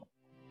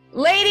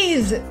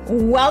Ladies,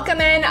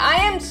 welcome in. I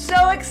am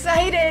so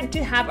excited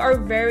to have our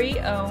very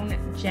own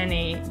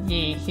Jenny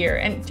Yee here.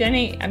 And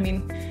Jenny,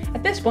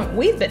 at this point,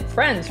 we've been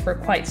friends for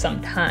quite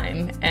some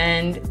time.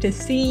 And to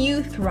see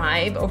you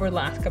thrive over the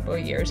last couple of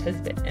years has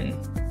been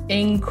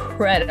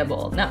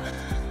incredible. Now,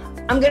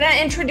 I'm going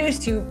to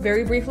introduce you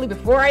very briefly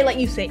before I let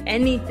you say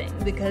anything,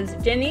 because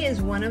Jenny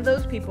is one of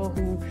those people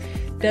who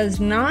does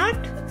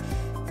not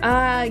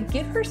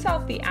give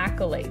herself the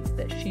accolades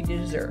that she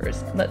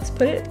deserves. Let's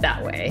put it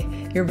that way.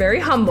 You're very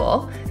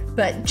humble,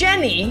 but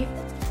Jenny,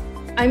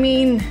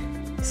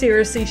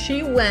 seriously,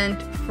 she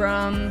went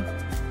from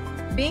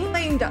being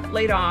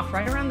laid off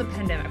right around the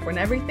pandemic when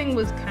everything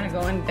was kind of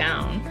going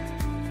down.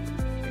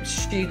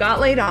 She got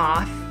laid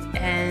off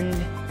and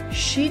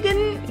she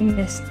didn't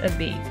miss a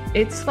beat.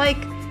 It's like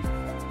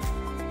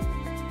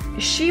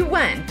she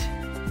went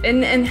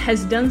and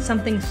has done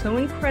something so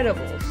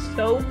incredible,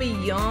 so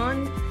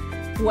beyond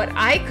what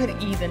I could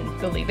even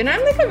believe. And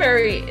I'm like a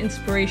very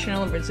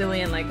inspirational,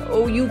 resilient, like,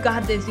 oh, you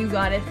got this, you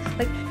got it.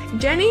 Like,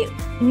 Jenny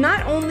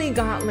not only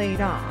got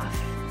laid off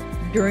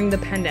during the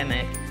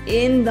pandemic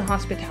in the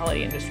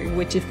hospitality industry,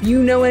 which if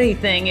you know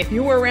anything, if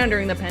you were around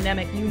during the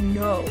pandemic, you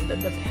know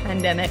that the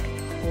pandemic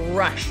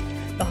crushed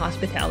the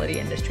hospitality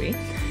industry.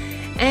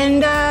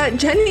 And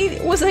Jenny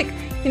was like,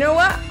 you know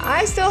what?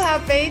 I still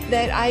have faith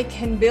that I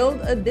can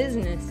build a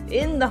business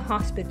in the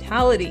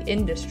hospitality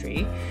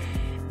industry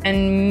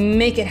and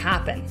make it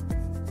happen.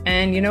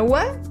 And you know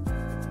what?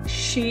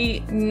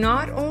 She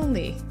not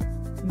only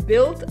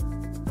built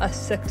a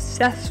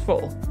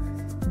successful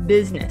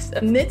business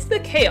amidst the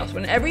chaos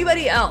when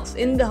everybody else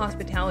in the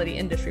hospitality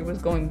industry was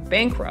going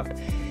bankrupt.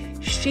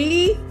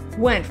 She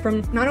went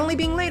from not only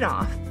being laid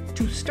off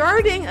to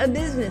starting a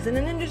business in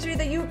an industry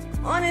that you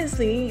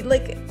honestly,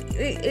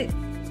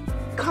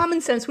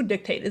 common sense would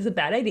dictate is a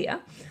bad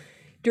idea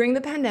during the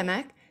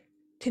pandemic,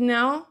 to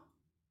now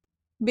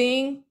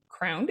being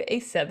crowned a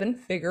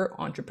 7-figure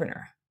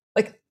entrepreneur.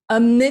 Like,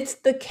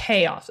 amidst the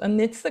chaos,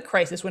 amidst the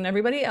crisis, when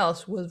everybody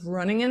else was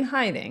running and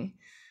hiding,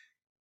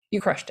 you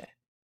crushed it.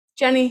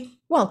 Jenny,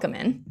 welcome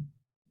in.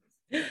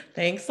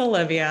 Thanks,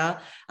 Olivia.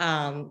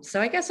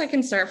 So I guess I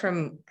can start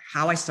from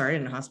how I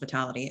started in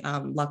hospitality.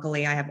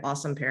 Luckily, I have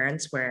awesome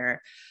parents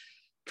where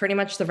pretty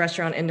much the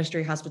restaurant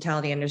industry,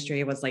 hospitality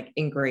industry was like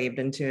engraved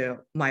into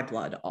my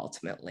blood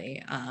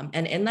ultimately.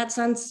 And in that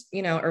sense,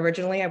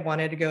 originally I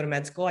wanted to go to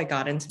med school. I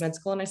got into med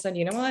school and I said,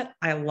 you know what?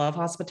 I love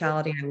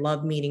hospitality. I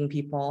love meeting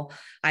people.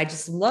 I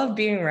just love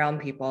being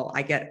around people.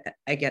 I get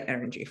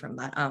energy from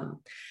that.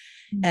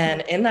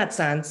 And in that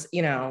sense,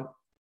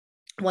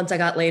 once I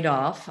got laid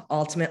off,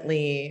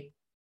 ultimately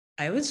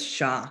I was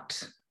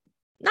shocked.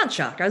 Not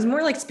shocked. I was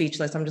more like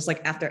speechless. I'm just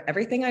like, after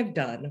everything I've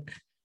done,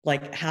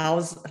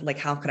 how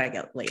could I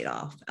get laid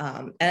off?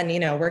 And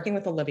working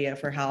with Olivia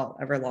for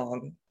however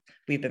long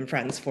we've been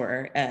friends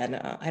for, and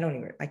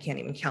I can't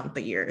even count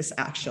the years.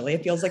 Actually,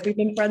 it feels like we've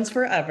been friends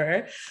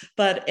forever.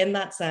 But in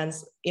that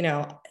sense,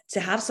 to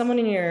have someone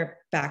in your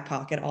back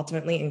pocket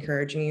ultimately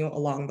encouraging you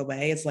along the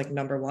way is like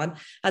number one,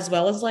 as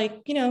well as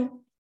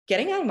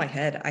getting out of my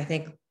head. I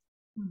think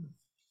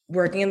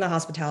working in the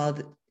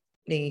hospitality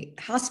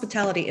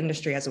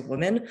industry as a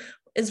woman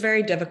is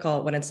very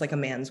difficult when it's like a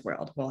man's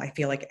world. Well, I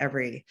feel like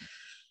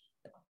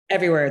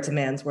everywhere it's a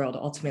man's world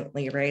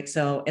ultimately, right?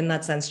 So in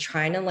that sense,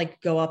 trying to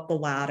go up the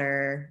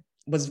ladder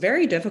was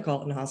very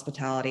difficult in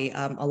hospitality.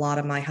 A lot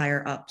of my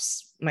higher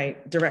ups, my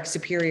direct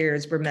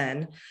superiors were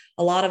men.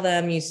 A lot of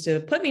them used to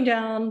put me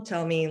down,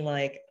 tell me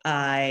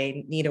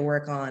I need to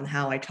work on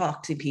how I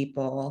talk to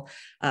people,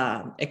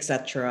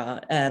 etc.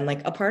 And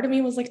a part of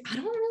me was like, I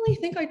don't really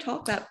think I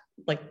talk that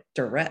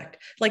direct.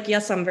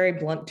 Yes, I'm very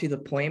blunt to the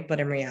point, but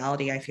in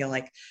reality, I feel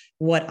like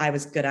what I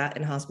was good at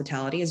in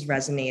hospitality is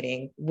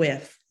resonating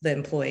with the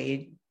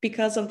employee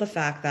because of the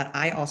fact that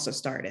I also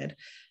started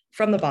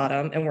from the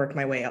bottom and worked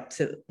my way up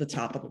to the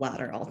top of the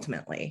ladder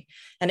ultimately.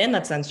 And in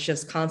that sense,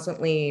 just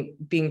constantly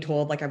being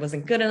told I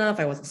wasn't good enough,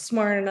 I wasn't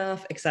smart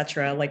enough,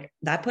 etc.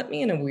 That put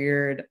me in a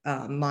weird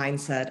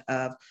mindset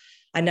of,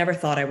 I never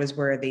thought I was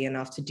worthy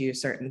enough to do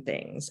certain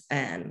things.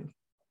 And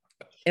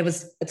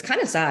it's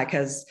kind of sad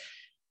because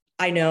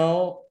I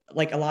know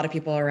a lot of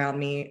people around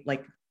me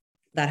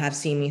that have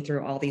seen me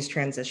through all these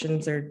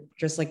transitions are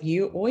just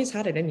you always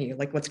had it in you,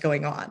 what's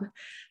going on.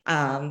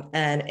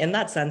 And in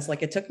that sense,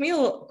 it took me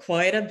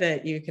quite a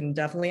bit. You can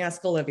definitely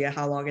ask Olivia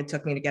how long it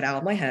took me to get out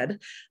of my head,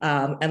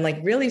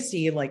 and really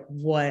see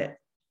what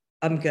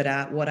I'm good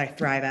at, what I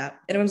thrive at.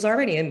 And it was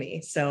already in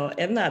me. So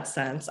in that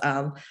sense,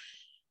 I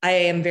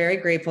am very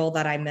grateful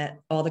that I met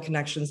all the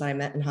connections I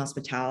met in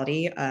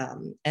hospitality.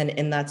 And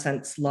in that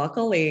sense,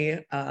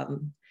 luckily,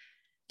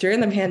 during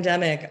the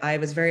pandemic, I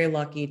was very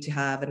lucky to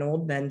have an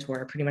old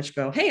mentor pretty much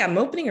go, hey, I'm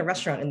opening a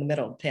restaurant in the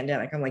middle of the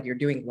pandemic. I'm like, you're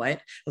doing what?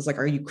 I was like,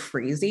 are you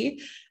crazy?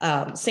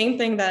 Same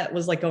thing that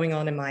was going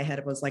on in my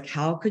head was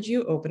how could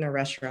you open a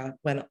restaurant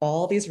when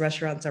all these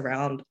restaurants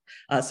around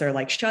us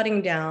are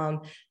shutting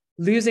down,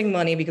 losing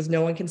money because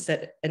no one can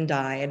sit and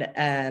dine?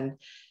 And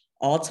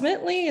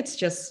ultimately, it's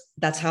just,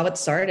 that's how it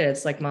started.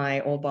 It's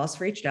my old boss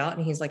reached out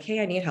and he's like,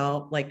 hey, I need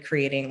help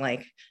creating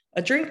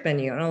a drink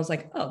menu. And I was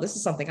like, oh, this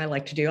is something I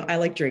like to do. I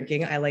like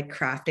drinking, I like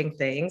crafting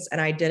things. And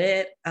I did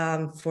it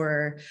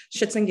for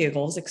shits and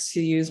giggles,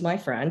 excuse my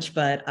French,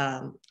 but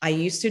I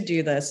used to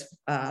do this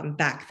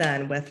back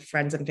then with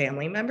friends and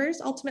family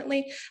members.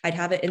 Ultimately, I'd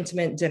have an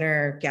intimate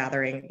dinner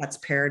gathering that's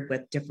paired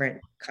with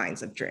different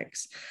kinds of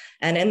drinks.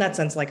 And in that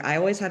sense, like I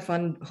always had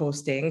fun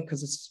hosting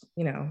because it's,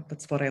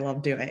 that's what I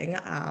love doing.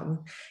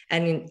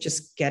 And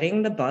just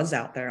getting the buzz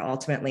out there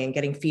ultimately and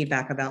getting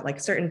feedback about like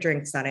certain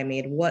drinks that I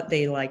made, what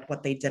they liked,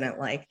 what they didn't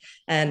like.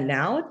 And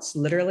now it's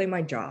literally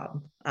my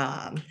job.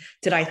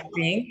 Did I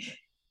think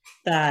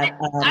that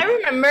I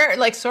remember,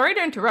 like, sorry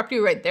to interrupt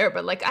you right there,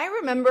 but like, I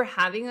remember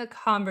having a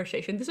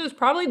conversation. This was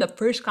probably the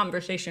first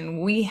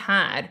conversation we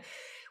had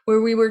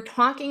where we were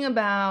talking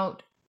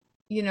about,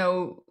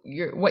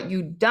 your what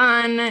you'd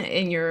done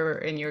in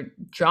your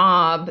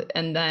job,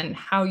 and then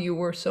how you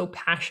were so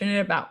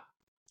passionate about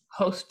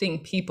hosting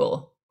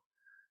people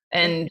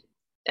and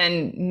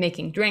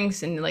making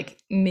drinks and like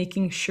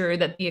making sure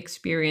that the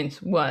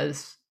experience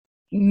was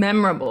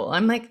memorable.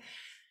 I'm like,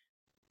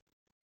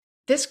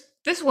 this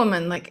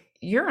woman, like,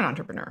 you're an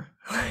entrepreneur.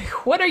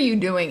 Like, what are you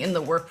doing in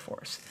the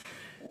workforce?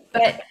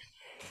 But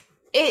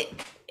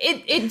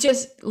it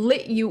just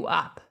lit you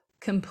up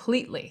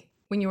completely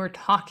when you were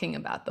talking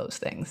about those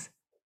things.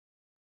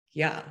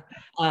 yeah.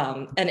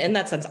 And in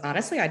that sense,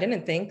 honestly, I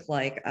didn't think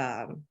like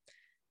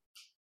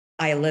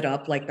I lit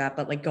up like that,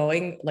 but like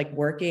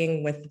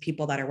working with the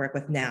people that I work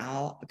with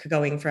now,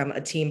 going from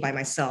a team by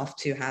myself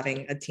to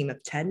having a team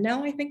of 10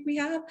 now, I think we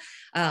have.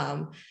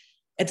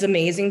 It's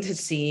amazing to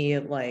see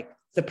like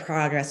the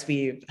progress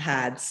we've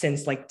had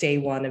since like day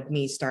one of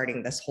me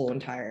starting this whole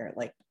entire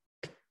like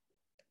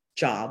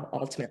job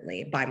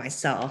ultimately by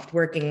myself,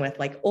 working with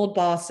like old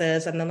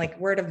bosses and then like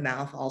word of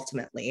mouth.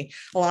 Ultimately,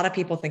 a lot of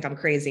people think I'm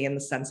crazy in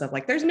the sense of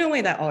like there's no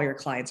way that all your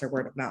clients are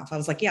word of mouth. I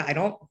was like, yeah, I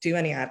don't do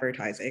any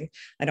advertising.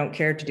 I don't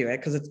care to do it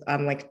because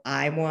I'm like,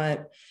 I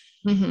want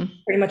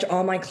pretty much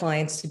all my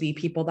clients to be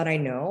people that I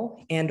know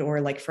and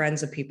or like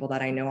friends of people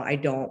that I know. I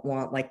don't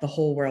want like the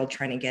whole world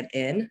trying to get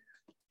in.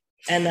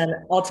 And then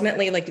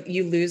ultimately, like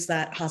you lose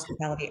that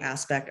hospitality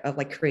aspect of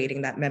like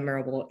creating that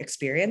memorable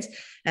experience.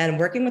 And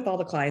working with all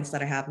the clients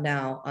that I have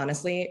now,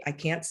 honestly, I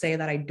can't say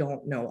that I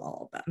don't know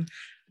all of them.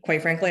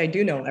 Quite frankly, I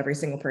do know every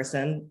single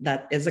person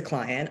that is a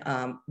client,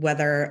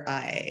 whether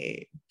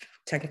I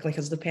technically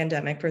because of the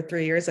pandemic for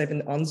 3 years, I've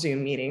been on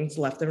Zoom meetings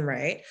left and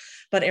right.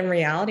 But in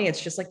reality, it's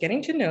just like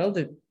getting to know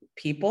the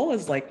people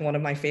is like one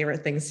of my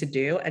favorite things to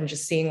do, and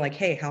just seeing like,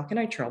 hey, how can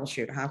I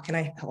troubleshoot, how can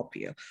I help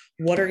you,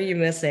 what are you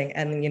missing?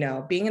 And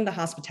being in the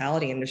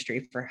hospitality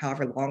industry for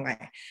however long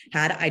I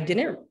had, I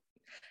didn't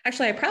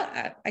actually,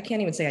 I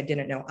can't even say I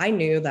didn't know, I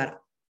knew that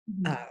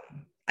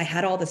I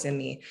had all this in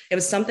me. There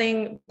was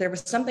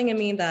something in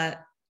me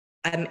that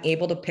I'm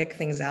able to pick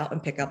things out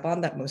and pick up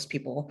on that most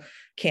people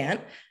can't.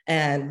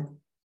 And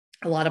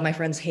a lot of my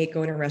friends hate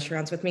going to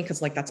restaurants with me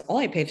because like that's all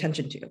I pay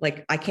attention to.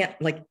 Like I can't,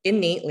 like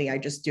innately I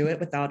just do it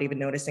without even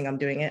noticing I'm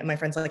doing it. And my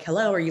friends are like,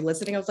 hello, are you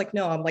listening? I was like,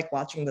 no, I'm like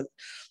watching the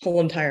whole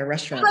entire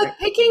restaurant. Like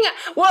picking,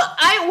 well,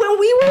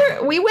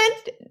 when we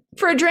went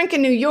for a drink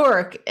in New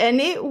York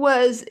and it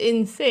was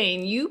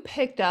insane. You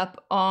picked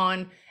up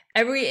on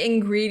every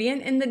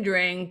ingredient in the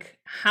drink,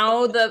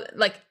 how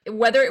like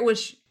whether it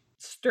was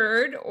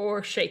stirred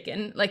or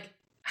shaken. Like,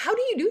 how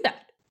do you do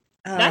that?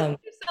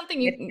 That's just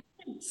something you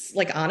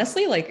like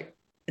honestly, like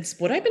it's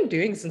what I've been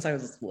doing since I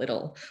was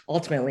little.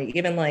 Ultimately,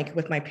 even like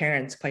with my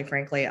parents, quite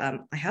frankly, I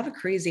have a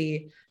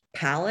crazy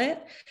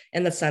palate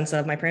in the sense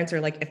of my parents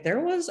are like, if there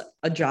was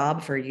a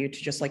job for you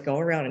to just like go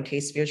around and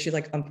taste food, she's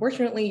like,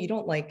 unfortunately, you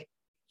don't like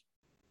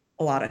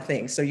a lot of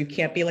things. So you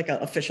can't be like an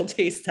official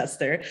taste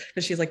tester,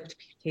 because she's like,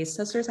 taste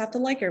testers have to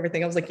like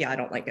everything. I was like, yeah, I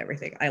don't like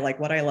everything. I like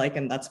what I like,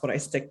 and that's what I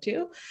stick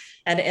to.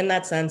 And in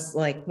that sense,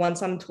 like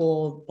once I'm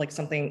told like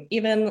something,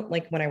 even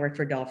like when I worked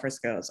for Del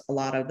Frisco's, a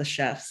lot of the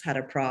chefs had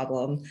a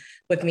problem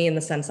with me in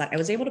the sense that I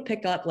was able to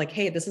pick up like,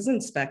 hey, this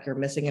isn't spec, you're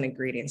missing an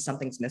ingredient,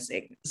 something's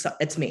missing. So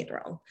it's made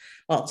wrong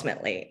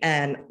ultimately.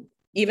 And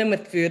even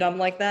with food, I'm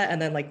like that.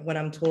 And then like when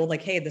I'm told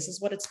like, hey, this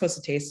is what it's supposed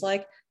to taste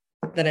like,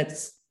 then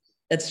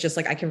it's just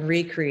like I can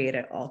recreate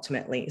it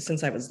ultimately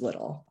since I was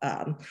little.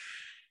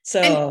 So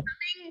and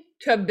coming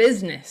to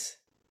business,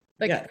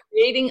 like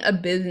creating a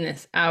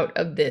business out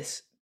of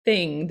this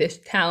thing, this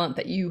talent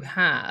that you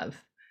have,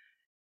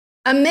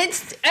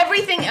 amidst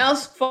everything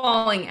else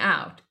falling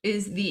out,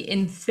 is the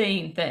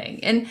insane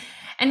thing.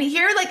 And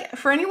here, like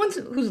for anyone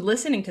who's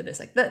listening to this,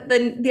 like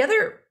the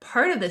other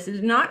part of this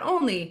is not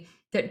only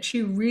that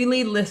she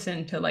really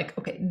listened to like,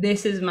 okay,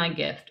 this is my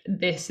gift,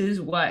 this is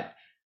what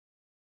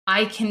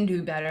I can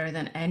do better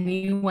than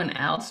anyone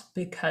else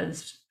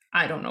because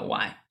I don't know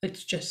why.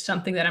 It's just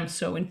something that I'm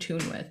so in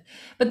tune with.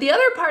 But the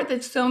other part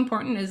that's so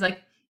important is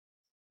like,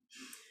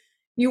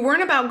 you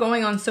weren't about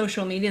going on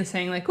social media and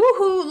saying like,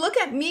 woohoo, look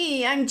at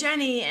me, I'm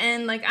Jenny,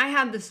 and like I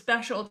have this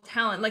special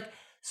talent. Like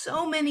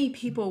so many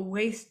people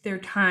waste their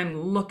time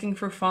looking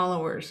for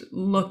followers,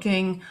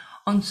 looking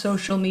on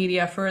social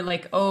media for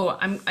like, oh,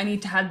 I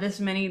need to have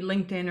this many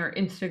LinkedIn or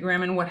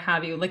Instagram and what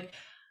have you. Like,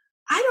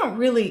 I don't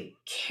really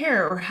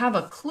care or have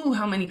a clue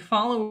how many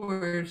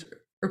followers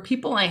or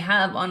people I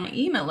have on my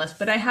email list,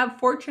 but I have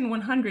Fortune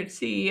 100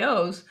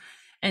 CEOs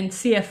and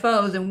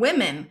CFOs and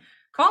women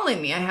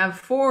calling me. I have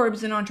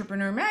Forbes and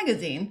Entrepreneur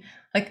Magazine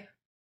like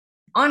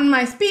on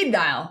my speed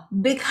dial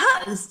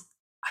because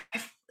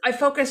I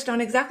focused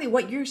on exactly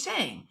what you're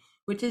saying,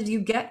 which is you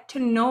get to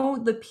know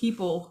the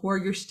people who are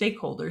your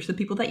stakeholders, the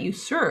people that you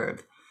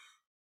serve.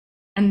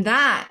 And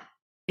that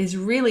is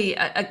really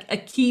a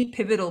key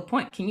pivotal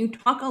point. Can you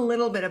talk a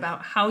little bit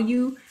about how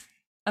you,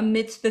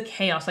 amidst the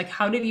chaos, like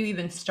how did you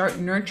even start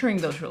nurturing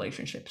those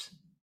relationships?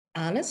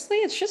 Honestly,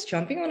 it's just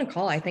jumping on a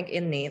call. I think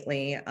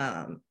innately,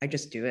 I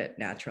just do it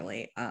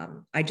naturally.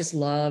 I just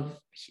love,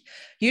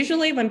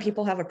 usually when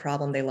people have a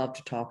problem, they love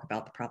to talk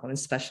about the problem,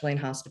 especially in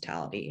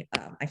hospitality.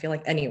 I feel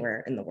like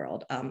anywhere in the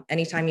world,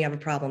 anytime you have a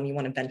problem, you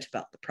want to vent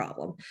about the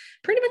problem.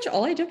 Pretty much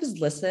all I do is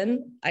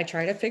listen. I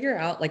try to figure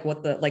out like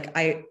what the, like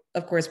I,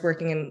 of course,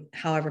 working in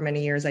however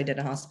many years I did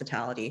in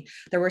hospitality,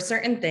 there were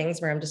certain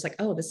things where I'm just like,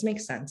 oh, this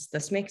makes sense.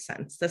 This makes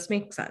sense. This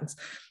makes sense.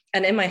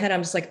 And in my head,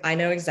 I'm just like, I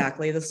know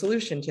exactly the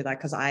solution to that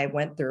because I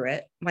went through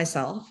it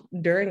myself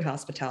during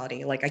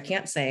hospitality. Like, I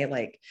can't say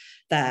like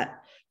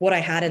that what I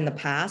had in the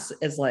past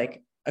is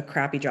like a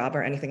crappy job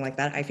or anything like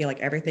that. I feel like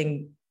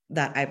everything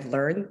that I've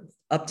learned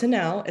up to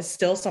now is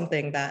still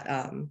something that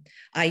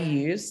I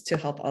use to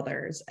help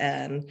others.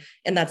 And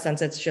in that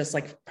sense, it's just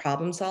like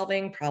problem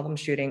solving, problem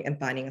shooting, and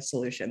finding a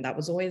solution. That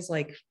was always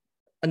like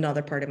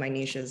another part of my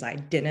niche is I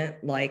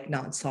didn't like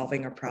not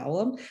solving a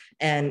problem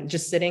and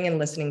just sitting and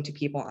listening to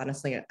people.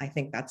 Honestly, I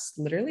think that's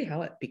literally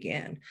how it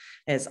began.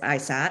 Is I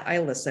sat, I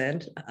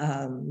listened.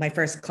 My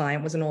first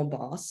client was an old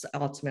boss,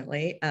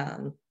 ultimately.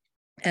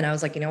 And I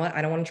was like, you know what?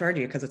 I don't want to charge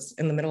you because it's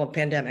in the middle of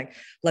pandemic.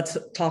 Let's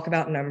talk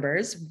about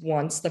numbers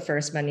once the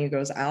first menu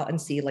goes out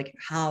and see like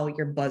how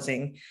you're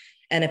buzzing.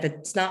 And if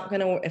it's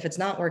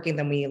not working,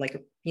 then we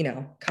like,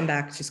 come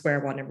back to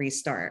square one and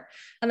restart.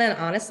 And then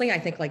honestly, I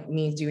think like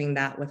me doing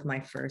that with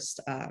my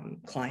first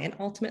client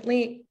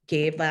ultimately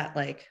gave that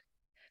like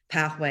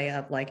pathway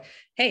of like,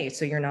 hey,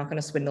 so you're not going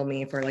to swindle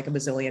me for like $1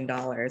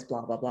 bazillion,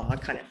 blah, blah, blah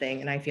kind of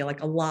thing. And I feel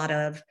like a lot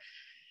of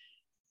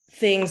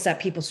things that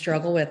people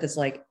struggle with is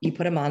like you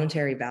put a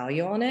monetary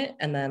value on it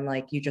and then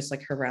like you just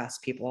like harass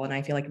people. And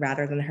I feel like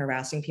rather than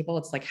harassing people,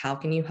 it's like how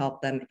can you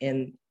help them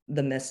in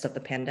the midst of the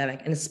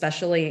pandemic, and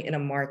especially in a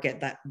market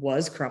that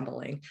was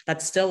crumbling,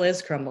 that still is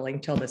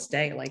crumbling till this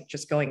day. Like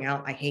just going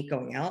out, I hate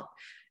going out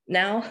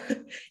now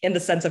in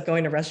the sense of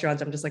going to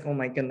restaurants. I'm just like, oh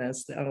my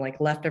goodness, I'm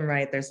like left and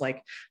right, there's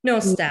like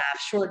no staff,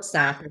 short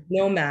staff,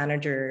 no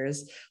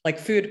managers, like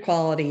food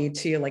quality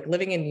to like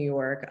living in New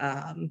York.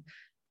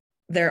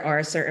 There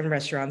are certain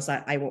restaurants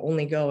that I will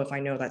only go if I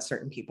know that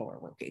certain people are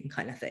working,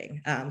 kind of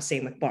thing.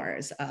 Same with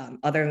bars.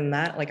 Other than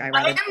that, like I I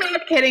rather, am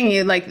not kidding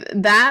you. Like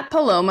that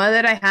Paloma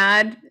that I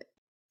had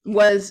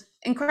was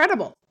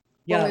incredible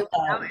when we yeah,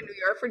 went out in New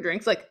York for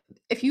drinks. Like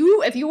if you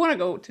want to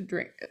go to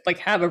drink, like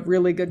have a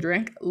really good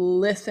drink,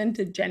 listen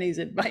to Jenny's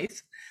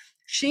advice.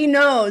 She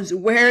knows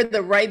where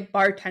the right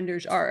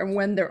bartenders are and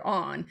when they're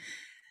on.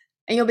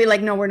 And you'll be like,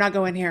 no, we're not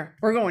going here.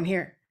 We're going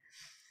here.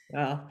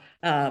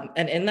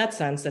 and in that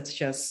sense, it's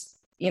just,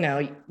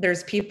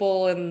 there's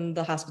people in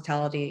the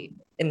hospitality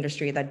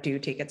industry that do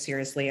take it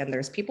seriously, and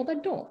there's people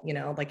that don't,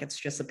 like it's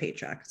just a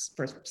paycheck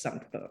for some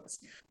folks.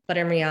 But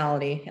in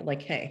reality,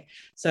 like, hey,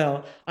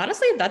 so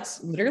honestly,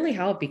 that's literally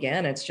how it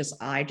began. It's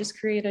just, I just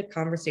created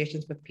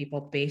conversations with people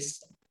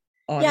based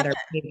on Yeah, their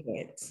pain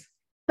points.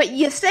 but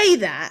you say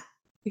that,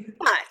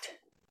 but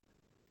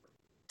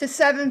to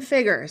seven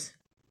figures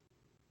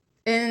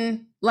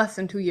in less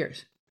than 2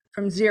 years,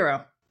 from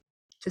zero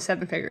to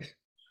seven figures.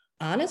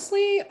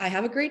 Honestly, I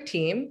have a great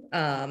team.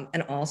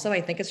 And also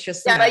I think it's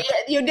just a Yeah, matter.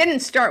 but you didn't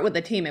start with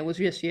a team. It was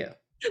just you.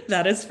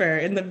 That is fair.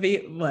 In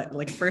the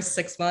like first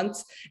 6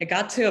 months, it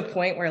got to a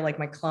point where like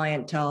my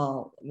client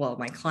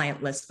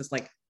list was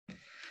like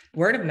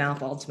word of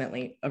mouth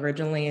ultimately.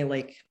 Originally,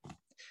 like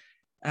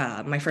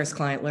my first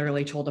client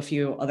literally told a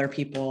few other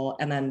people.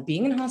 And then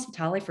being in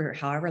hospitality for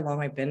however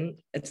long I've been,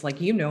 it's like,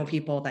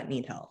 people that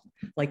need help.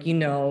 Like,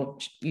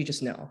 you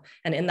just know.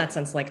 And in that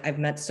sense, like I've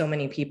met so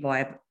many people.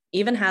 I've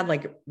even had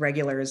like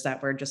regulars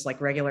that were just like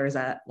regulars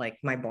at like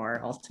my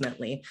bar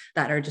ultimately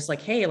that are just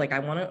like, hey, like I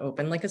want to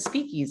open like a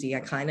speakeasy.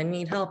 I kind of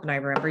need help. And I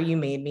remember you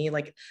made me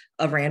like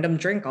a random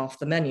drink off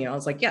the menu. I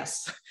was like,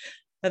 yes.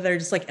 But they're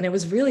just like, and it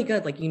was really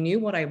good. Like you knew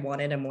what I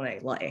wanted and what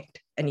I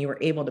liked, and you were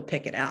able to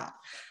pick it out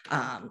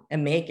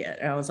and make it.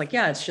 And I was like,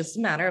 yeah, it's just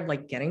a matter of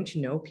like getting to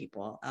know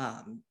people.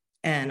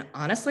 And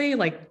honestly,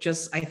 like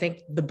just I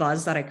think the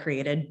buzz that I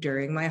created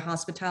during my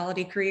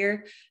hospitality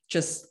career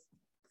just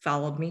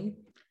followed me.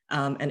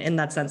 And in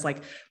that sense,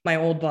 like my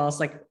old boss,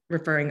 like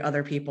referring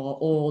other people,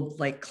 old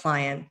like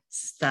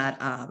clients that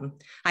I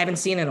haven't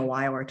seen in a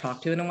while or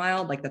talked to in a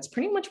while, like that's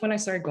pretty much when I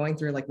started going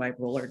through like my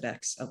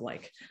Rolodex of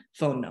like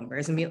phone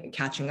numbers and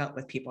catching up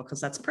with people,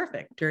 because that's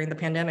perfect. During the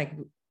pandemic,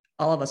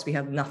 all of us, we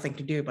have nothing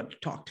to do but to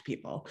talk to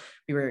people.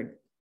 I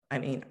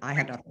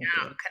had nothing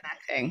to do.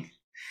 Connecting.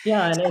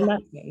 Yeah, and in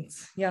that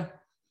sense, yeah.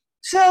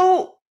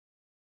 So,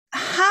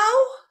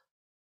 how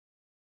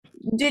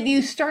Did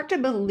you start to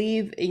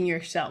believe in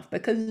yourself?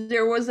 Because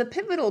there was a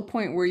pivotal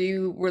point where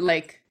you were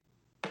like,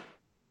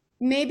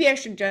 maybe I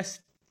should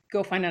just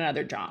go find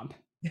another job.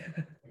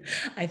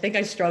 I think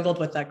I struggled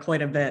with that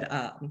quite a bit.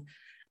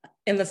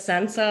 In the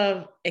sense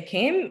of it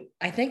came,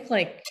 I think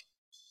like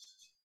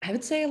I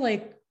would say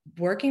like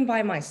working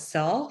by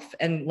myself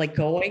and like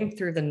going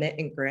through the knit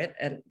and grit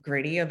and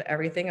gritty of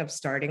everything of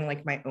starting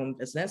like my own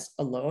business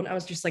alone. I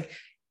was just like,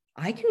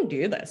 I can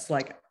do this.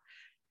 Like,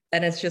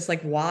 and it's just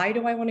like, why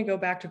do I want to go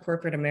back to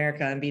corporate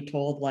America and be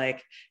told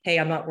like, hey,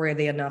 I'm not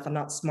worthy enough, I'm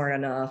not smart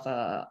enough,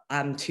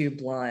 I'm too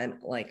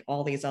blunt, like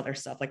all these other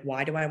stuff. Like,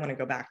 why do I want to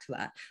go back to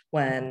that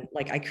when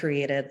like I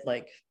created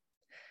like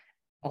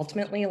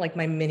ultimately like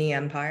my mini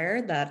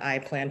empire that I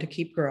plan to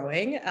keep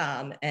growing.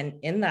 And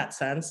in that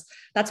sense,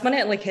 that's when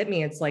it like hit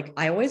me. It's like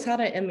I always had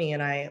it in me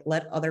and I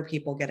let other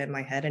people get in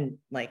my head and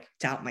like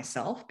doubt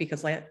myself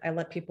because I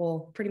let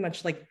people pretty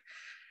much like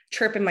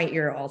chirp in my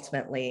ear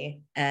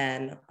ultimately.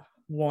 And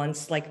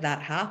once like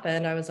that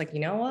happened, I was like,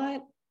 you know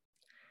what?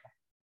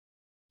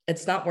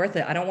 It's not worth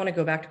it. I don't want to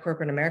go back to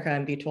corporate America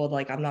and be told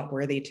like I'm not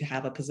worthy to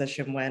have a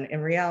position when in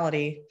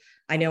reality,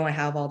 I know I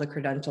have all the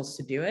credentials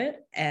to do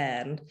it.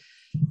 And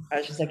I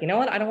was just like, you know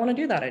what? I don't want to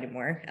do that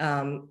anymore.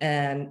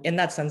 And in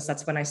that sense,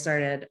 that's when I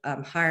started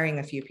hiring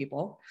a few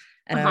people.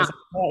 And I Uh-huh. was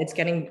like, oh,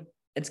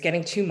 it's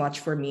getting too much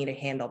for me to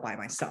handle by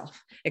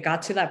myself. It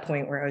got to that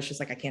point where I was just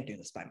like, I can't do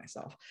this by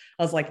myself.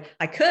 I was like,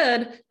 I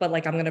could, but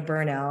like I'm going to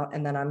burn out.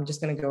 And then I'm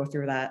just going to go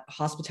through that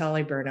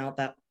hospitality burnout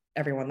that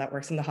everyone that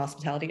works in the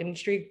hospitality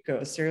industry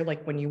goes through,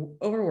 like when you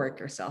overwork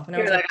yourself. And I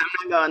You're was like, like,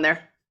 I'm not going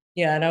there.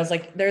 yeah. And I was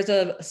like, there's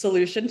a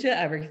solution to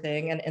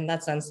everything. And in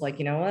that sense, like,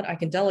 you know what? I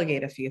can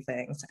delegate a few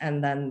things.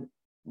 And then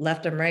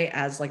left and right,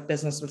 as like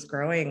business was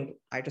growing,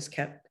 I just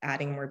kept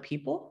adding more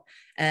people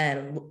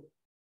and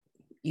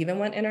even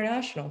went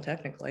international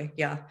technically.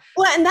 Yeah.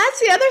 Well, and that's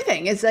the other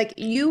thing is like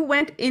you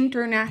went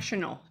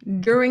international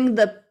during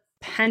the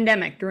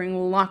pandemic, during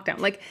lockdown.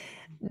 Like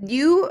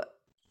you,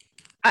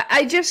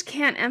 I just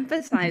can't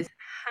emphasize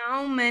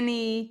how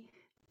many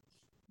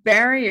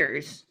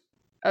barriers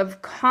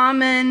of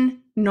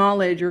common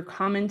knowledge or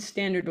common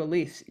standard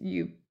beliefs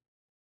you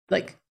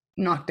like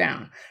knock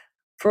down.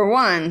 For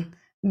one,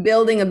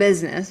 building a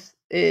business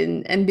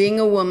and being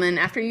a woman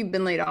after you've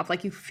been laid off,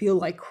 like you feel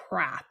like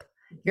crap.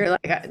 You're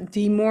like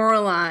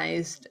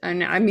demoralized.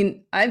 And I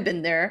mean, I've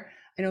been there.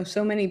 I know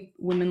so many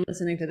women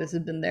listening to this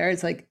have been there.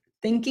 It's like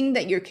thinking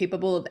that you're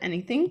capable of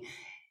anything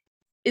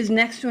is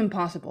next to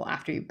impossible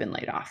after you've been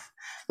laid off,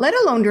 let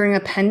alone during a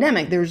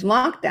pandemic. There's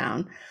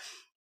lockdown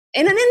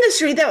in an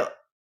industry that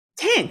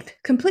tanked,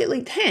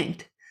 completely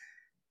tanked.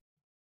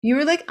 You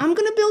were like, I'm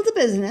going to build a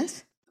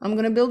business. I'm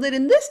going to build it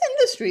in this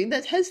industry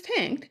that has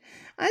tanked.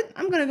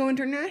 I'm going to go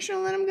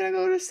international and I'm going to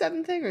go to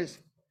seven figures.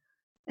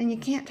 And you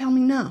can't tell me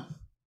no.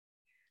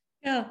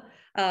 Yeah.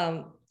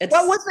 What It's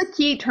was the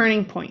key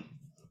turning point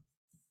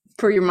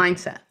for your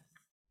mindset?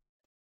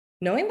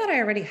 knowing that I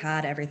already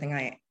had everything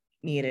I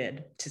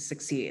needed to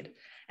succeed.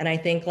 And I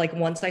think like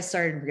once I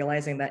started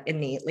realizing that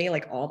innately,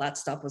 like all that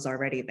stuff was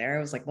already there,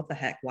 I was like, what the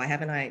heck? Why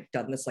haven't I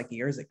done this like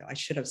years ago? I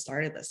should have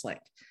started this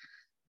like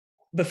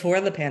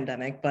before the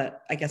pandemic,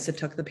 but I guess it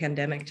took the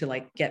pandemic to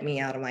like get me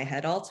out of my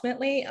head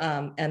ultimately.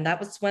 And that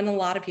was when a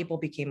lot of people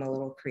became a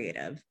little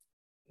creative,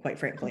 quite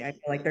frankly. I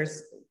feel like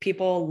there's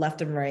people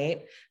left and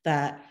right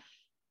that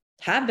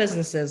have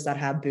businesses that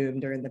have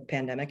boomed during the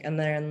pandemic, and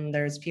then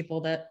there's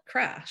people that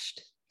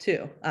crashed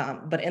too.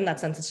 But in that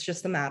sense, it's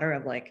just a matter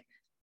of like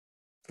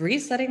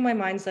resetting my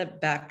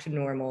mindset back to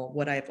normal,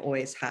 what I've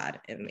always had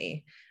in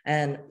me.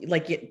 And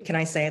like, can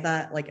I say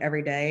that like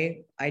every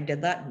day I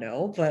did that?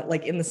 No, but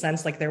like in the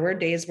sense, like there were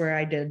days where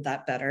I did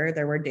that better.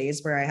 There were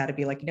days where I had to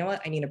be like, you know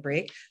what, I need a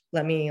break.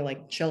 Let me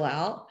like chill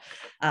out,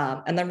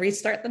 and then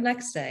restart the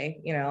next day.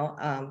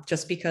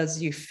 Just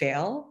because you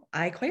fail,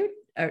 I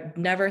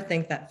never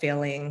think that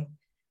failing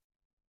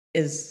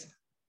is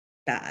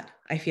bad.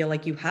 I feel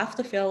like you have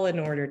to fail in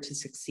order to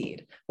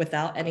succeed.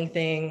 Without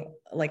anything,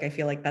 like I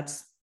feel like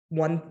that's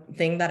one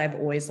thing that I've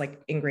always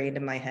like ingrained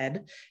in my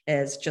head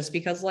is just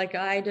because like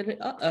I didn't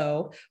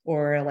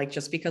or like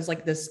just because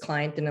like this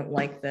client didn't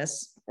like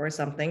this or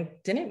something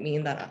didn't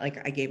mean that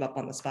like I gave up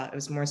on the spot. It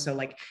was more so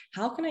like,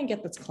 how can I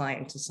get this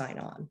client to sign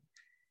on?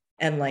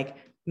 And like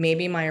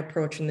maybe my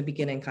approach in the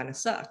beginning kind of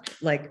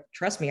sucked. Like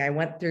trust me, I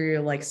went through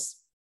like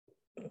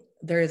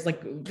there's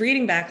like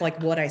reading back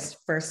like what I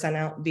first sent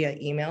out via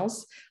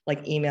emails,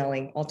 like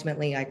emailing.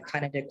 Ultimately, I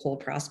kind of did cold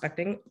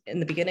prospecting in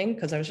the beginning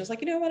because I was just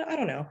like, you know what, I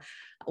don't know.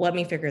 Let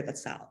me figure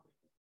this out.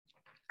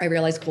 I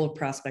realized cold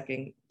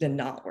prospecting did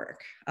not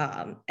work.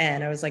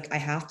 And I was like, I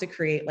have to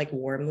create like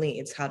warm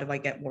leads. How do I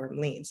get warm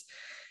leads?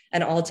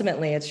 And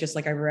ultimately, it's just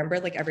like, I remember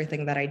like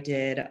everything that I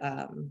did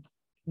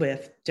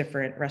with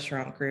different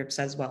restaurant groups,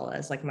 as well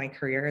as like my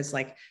career is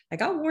like, I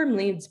got warm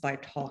leads by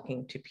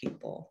talking to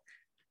people,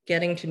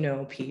 getting to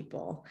know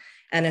people.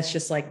 And it's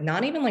just like,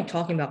 not even like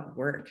talking about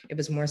work. It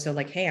was more so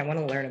like, hey, I want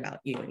to learn about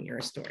you and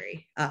your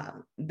story.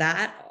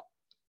 That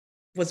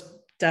was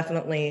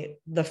definitely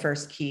the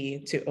first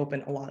key to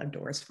open a lot of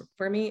doors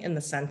for me, in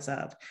the sense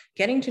of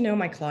getting to know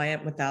my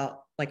client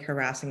without like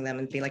harassing them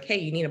and be like, hey,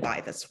 you need to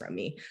buy this from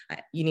me.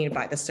 You need to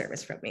buy this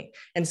service from me.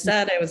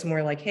 Instead, I was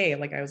more like, hey,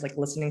 like I was like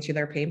listening to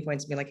their pain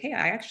points and be like, hey,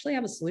 I actually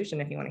have a solution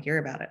if you want to hear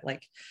about it.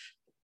 Like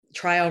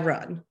trial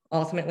run.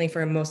 Ultimately,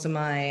 for most of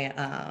my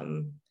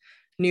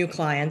new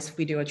clients,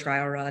 we do a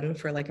trial run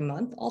for like a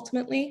month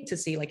ultimately to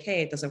see like,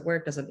 hey, does it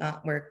work? Does it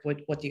not work?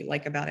 What do you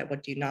like about it?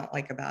 What do you not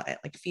like about it?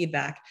 Like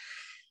feedback,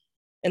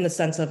 in the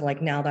sense of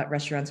like now that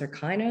restaurants are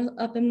kind of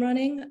up and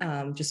running,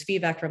 just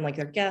feedback from like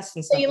their guests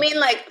and So stuff. you mean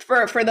like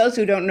for those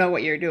who don't know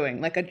what you're doing,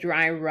 like a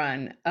dry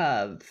run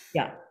of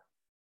Yeah.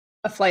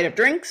 a flight of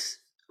drinks,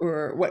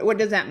 or what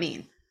does that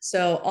mean?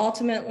 So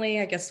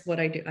ultimately, I guess what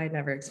I do, I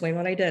never explain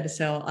what I did.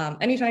 So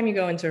anytime you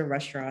go into a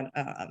restaurant,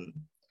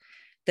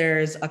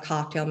 there's a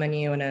cocktail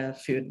menu and a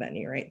food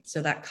menu, right?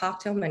 So that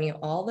cocktail menu,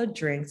 all the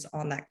drinks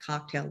on that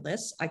cocktail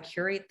list, I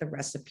curate the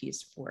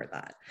recipes for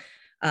that.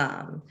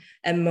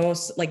 And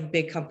most like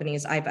big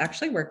companies, I've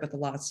actually worked with a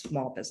lot of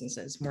small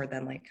businesses more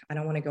than like, I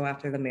don't want to go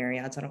after the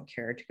Marriotts. I don't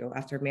care to go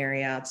after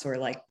Marriotts or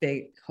like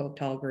big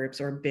hotel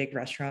groups or big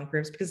restaurant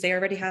groups because they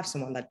already have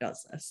someone that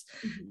does this.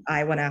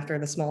 I went after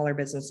the smaller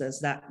businesses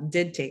that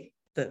did take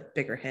the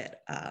bigger hit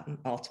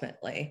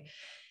ultimately.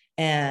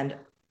 And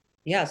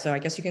yeah, so I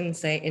guess you can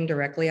say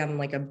indirectly, I'm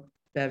like an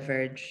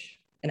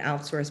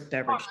outsourced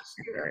beverage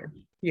distributor.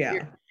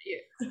 Yeah.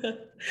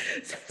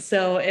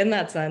 So in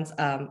that sense,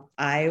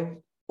 I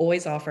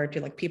always offer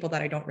to like people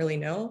that I don't really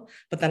know,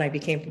 but then I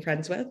became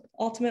friends with.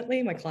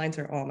 Ultimately, my clients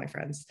are all my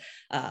friends.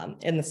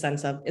 In the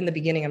sense of, in the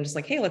beginning, I'm just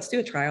like, hey, let's do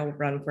a trial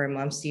run for a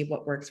month, see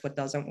what works, what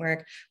doesn't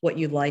work, what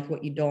you like,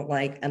 what you don't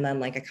like, and then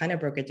like I kind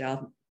of broke it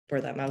down for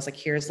them. I was like,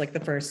 here's like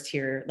the first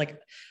tier. Like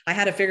I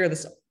had to figure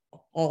this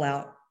all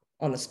out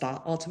on the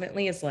spot.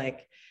 Ultimately, is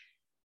like,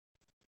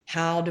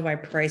 how do I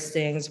price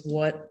things?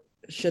 What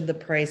should the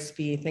price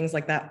be? Things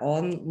like that,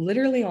 on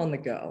literally on the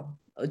go.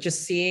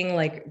 Just seeing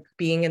like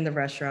being in the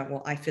restaurant.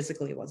 Well, I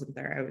physically wasn't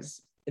there. I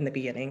was in the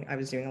beginning, I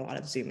was doing a lot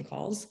of Zoom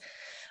calls.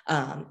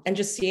 And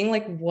just seeing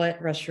like what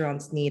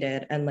restaurants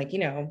needed. And like, you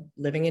know,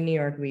 living in New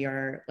York, we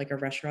are like a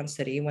restaurant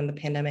city. When the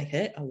pandemic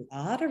hit, a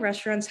lot of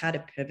restaurants had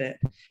to pivot.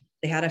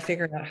 They had to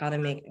figure out how to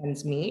make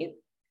ends meet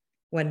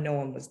when no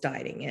one was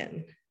dining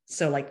in.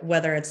 So like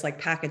whether it's like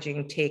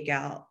packaging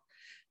takeout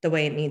the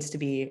way it needs to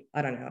be,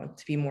 I don't know,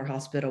 to be more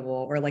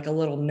hospitable, or like a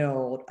little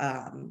note.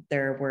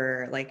 There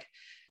were like,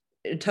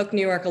 it took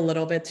New York a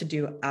little bit to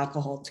do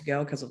alcohol to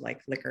go because of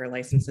like liquor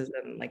licenses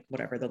and like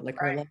whatever the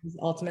liquor laws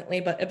ultimately.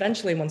 But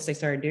eventually, once they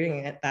started doing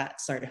it,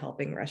 that started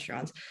helping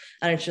restaurants.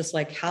 And it's just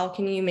like, how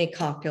can you make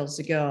cocktails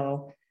to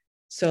go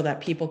so that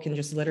people can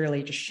just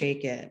literally just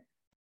shake it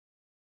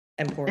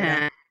and pour it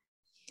out?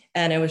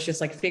 And it was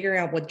just like figuring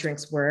out what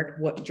drinks work,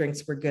 what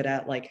drinks were good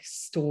at like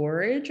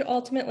storage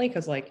ultimately.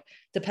 Cause like,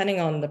 depending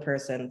on the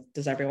person,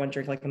 does everyone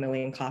drink like a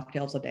million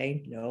cocktails a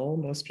day? No,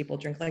 most people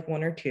drink like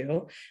one or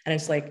two. And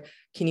it's like,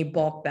 can you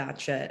bulk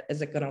batch it?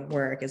 Is it gonna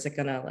work? Is it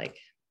gonna like,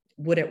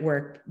 would it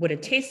work? Would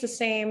it taste the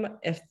same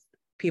if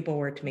people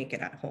were to make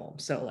it at home?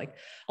 So like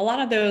a lot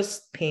of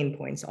those pain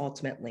points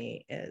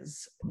ultimately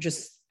is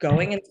just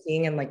going and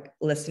seeing and like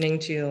listening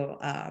to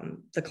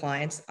the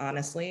clients,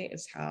 honestly,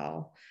 is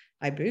how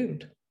I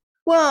boomed.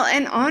 Well,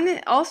 and on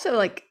it also,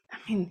 like, I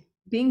mean,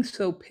 being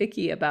so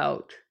picky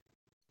about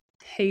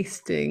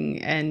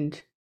tasting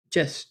and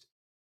just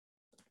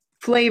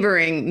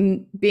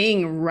flavoring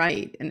being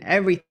right and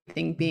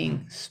everything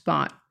being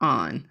spot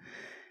on.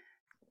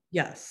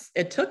 Yes,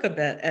 it took a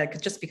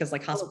bit just because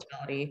like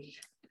hospitality,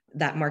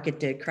 that market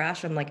did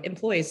crash. I'm like,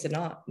 employees did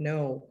not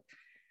know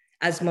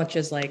as much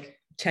as like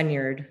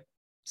tenured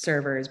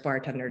servers,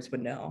 bartenders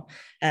would know.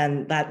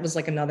 And that was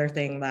like another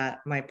thing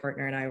that my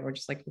partner and I were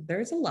just like,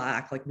 there's a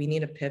lack, like we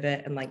need to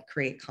pivot and like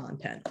create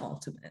content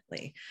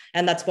ultimately.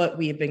 And that's what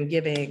we've been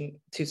giving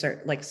to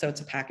certain, like, so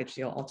it's a package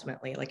deal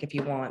ultimately. Like if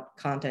you want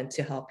content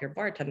to help your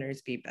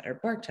bartenders be better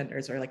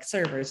bartenders, or like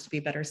servers to be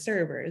better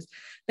servers,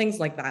 things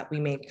like that, we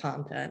made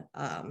content.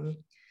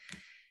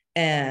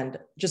 And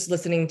just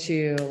listening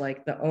to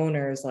like the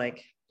owners,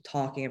 like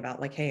talking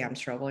about like, hey, I'm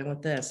struggling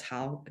with this,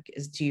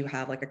 do you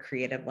have like a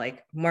creative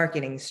like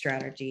marketing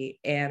strategy,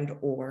 and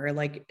or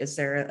like is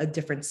there a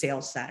different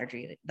sales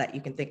strategy that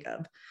you can think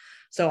of?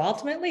 So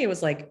ultimately it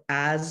was like,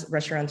 as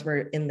restaurants were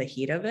in the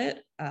heat of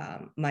it,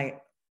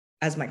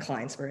 as my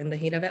clients were in the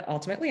heat of it,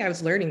 ultimately I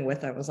was learning with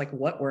them. I was like,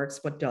 what works,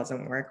 what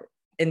doesn't work.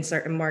 In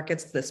certain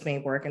markets this may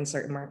work, in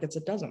certain markets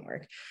it doesn't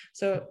work.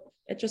 So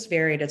it just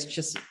varied. It's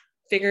just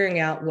figuring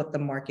out what the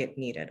market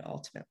needed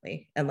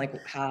ultimately, and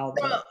like how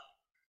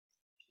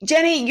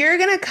Jenny, you're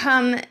going to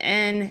come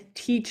and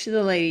teach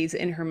the ladies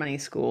in Her Money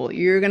School.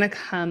 You're going to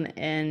come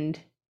and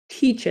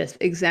teach us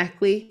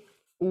exactly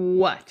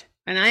what.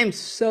 And I am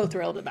so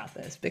thrilled about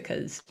this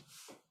because,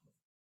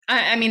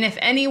 I mean, if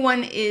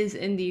anyone is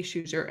in these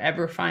shoes or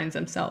ever finds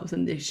themselves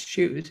in these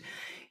shoes,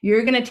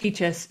 you're going to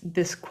teach us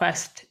this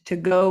quest to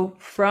go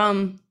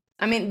from,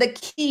 I mean, the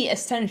key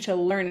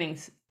essential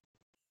learnings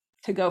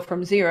to go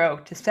from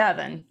 0 to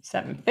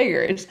seven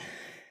figures.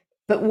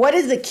 But what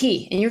is the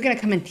key? And you're going to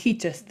come and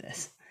teach us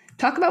this.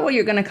 Talk about what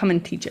you're going to come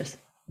and teach us.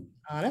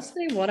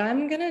 Honestly, what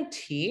I'm going to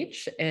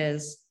teach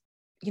is,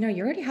 you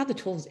already have the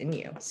tools in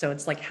you. So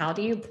it's like, how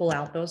do you pull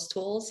out those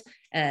tools,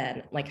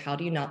 and like, how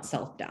do you not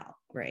self-doubt?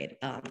 Right.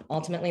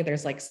 Ultimately,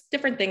 there's like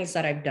different things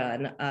that I've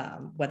done,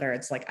 whether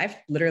it's like I've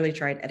literally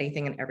tried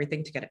anything and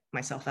everything to get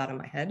myself out of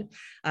my head.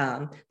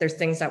 There's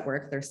things that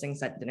work, there's things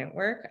that didn't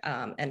work.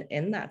 And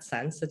in that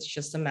sense, it's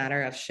just a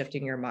matter of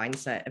shifting your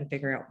mindset and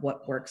figuring out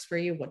what works for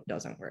you, what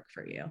doesn't work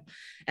for you.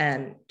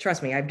 And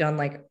trust me, I've done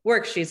like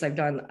worksheets,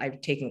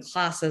 I've taken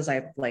classes,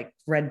 I've like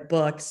read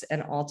books.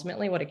 And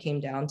ultimately, what it came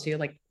down to,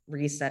 like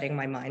resetting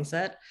my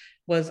mindset,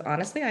 was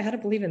honestly, I had to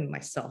believe in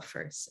myself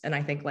first. And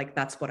I think like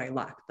that's what I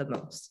lacked the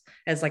most,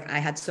 is like I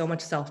had so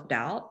much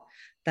self-doubt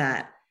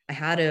that I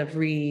had to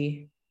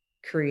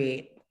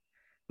recreate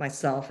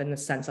myself in the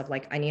sense of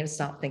like, I need to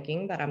stop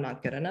thinking that I'm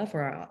not good enough,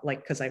 or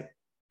like, because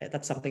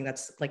that's something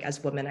that's like,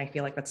 as women, I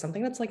feel like that's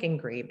something that's like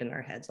engraved in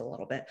our heads a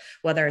little bit,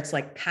 whether it's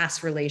like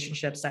past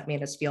relationships that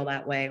made us feel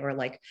that way, or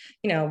like,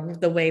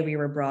 the way we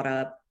were brought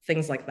up,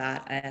 things like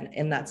that. And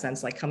in that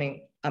sense, like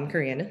I'm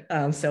Korean.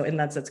 So in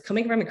that sense,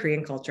 coming from a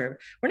Korean culture,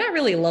 we're not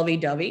really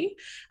lovey-dovey.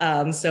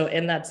 So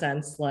in that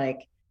sense,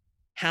 like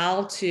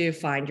how to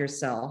find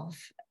yourself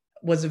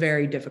was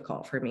very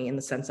difficult for me, in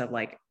the sense of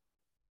like,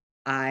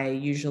 I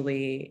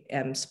usually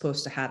am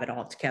supposed to have it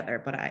all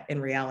together, but in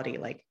reality,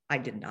 like I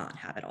did not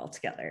have it all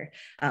together.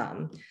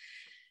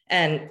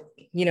 And,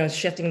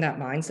 shifting that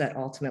mindset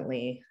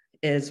ultimately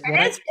is what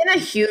it's been a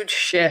huge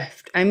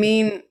shift. I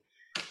mean,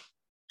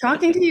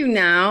 talking to you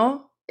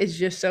now is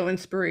just so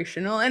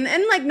inspirational. And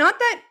like, not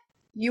that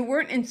you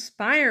weren't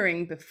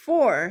inspiring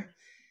before,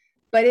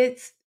 but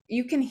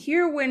you can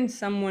hear when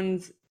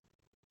someone's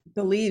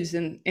believes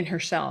in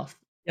herself.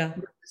 Yeah.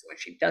 When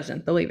she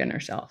doesn't believe in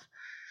herself.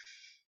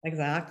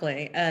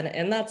 Exactly. And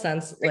in that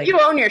sense, like you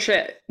own your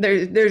shit.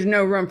 There's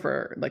no room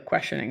for like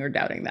questioning or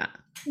doubting that.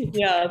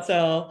 Yeah.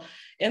 So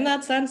in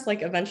that sense,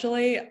 like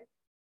eventually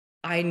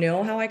I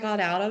know how I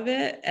got out of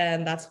it.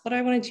 And that's what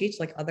I want to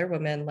teach like other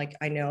women. Like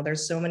I know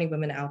there's so many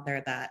women out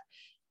there that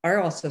are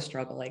also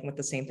struggling with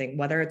the same thing,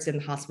 whether it's in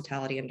the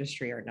hospitality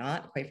industry or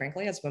not. Quite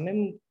frankly, as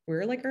women,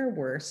 we're like our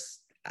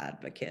worst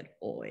advocate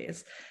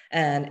always.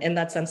 And in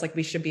that sense, like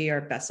we should be our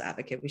best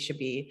advocate. We should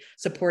be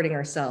supporting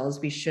ourselves.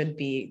 We should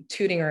be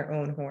tooting our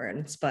own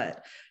horns.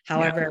 But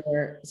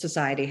however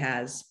society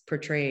has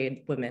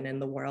portrayed women in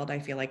the world, I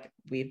feel like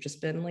we've just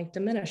been like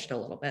diminished a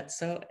little bit.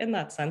 So in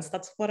that sense,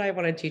 that's what I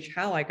want to teach,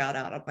 how I got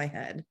out of my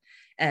head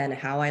and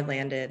how I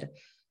landed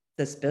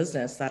this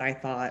business that I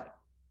thought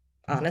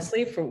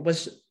honestly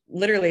was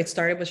literally, it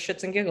started with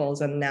shits and giggles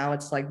and now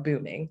it's like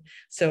booming.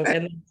 So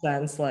in that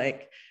sense,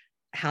 like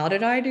how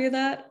did I do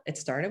that? It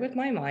started with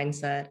my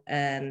mindset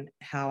and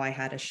how I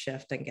had to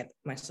shift and get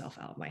myself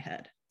out of my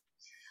head.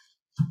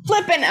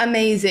 Flippin'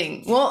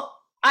 amazing. Well,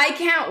 I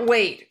can't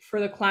wait for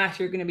the class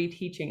you're going to be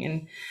teaching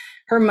in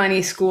her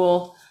money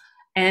school.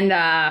 And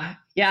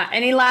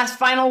any last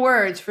final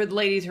words for the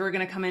ladies who are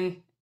going to come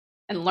in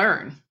and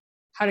learn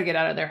how to get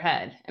out of their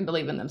head and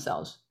believe in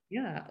themselves?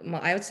 Yeah,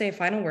 I would say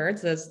final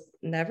words is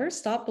never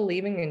stop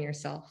believing in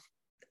yourself.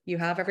 You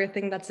have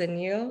everything that's in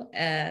you,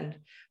 and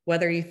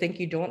whether you think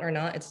you don't or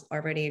not, it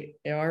already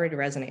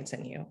resonates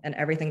in you, and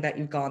everything that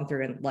you've gone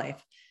through in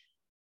life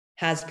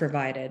has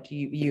provided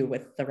you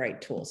with the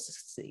right tools to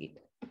succeed.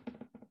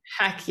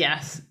 Heck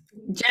yes.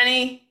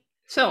 Jenny,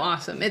 so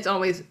awesome. It's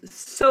always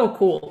so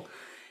cool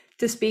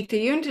to speak to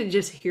you and to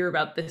just hear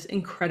about this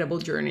incredible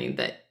journey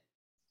that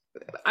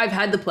I've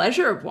had the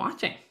pleasure of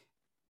watching.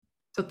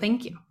 So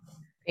thank you.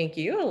 Thank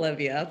you,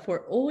 Olivia,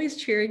 for always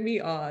cheering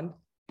me on.